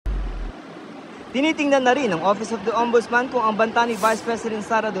Tinitingnan na rin ng Office of the Ombudsman kung ang banta ni Vice President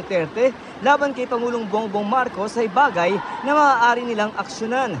Sara Duterte laban kay Pangulong Bongbong Marcos ay bagay na maaari nilang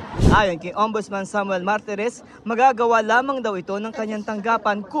aksyonan. Ayon kay Ombudsman Samuel Marites, magagawa lamang daw ito ng kanyang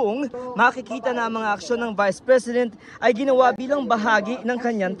tanggapan kung makikita na ang mga aksyon ng Vice President ay ginawa bilang bahagi ng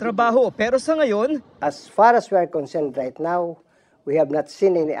kanyang trabaho. Pero sa ngayon, as far as we are concerned right now, we have not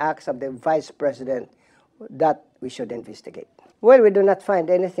seen any acts of the Vice President that we should investigate. Well, we do not find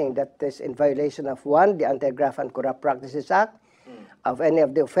anything that is in violation of one, the Anti-Graft and Corrupt Practices Act, of any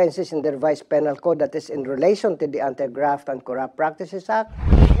of the offenses in the revised penal code that is in relation to the Anti-Graft and Corrupt Practices Act.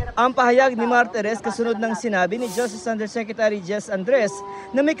 Ang pahayag ni Marites kasunod ng sinabi ni Justice Undersecretary Jess Andres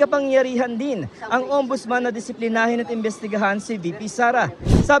na may kapangyarihan din ang Ombudsman na disiplinahin at imbestigahan si VP Sara.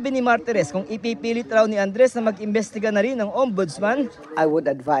 Sabi ni Marites kung ipipilit raw ni Andres na mag-imbestiga na rin ng Ombudsman, I would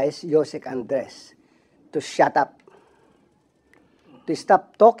advise Josec Andres to shut up, to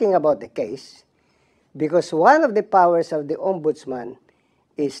stop talking about the case, because one of the powers of the Ombudsman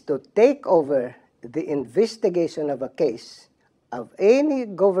is to take over the investigation of a case of any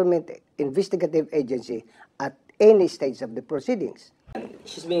government investigative agency at any stage of the proceedings.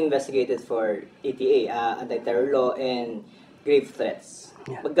 She's being investigated for ATA, anti-terror law, and grave threats.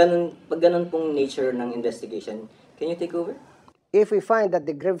 Yeah. Pag ganun pong nature ng investigation, can you take over? If we find that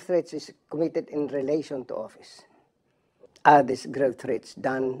the grave threats is committed in relation to office, are these grave threats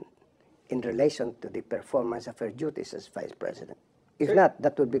done in relation to the performance of her duties as Vice President? If not,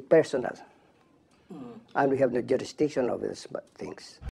 that would be personal. And we have no jurisdiction over these things.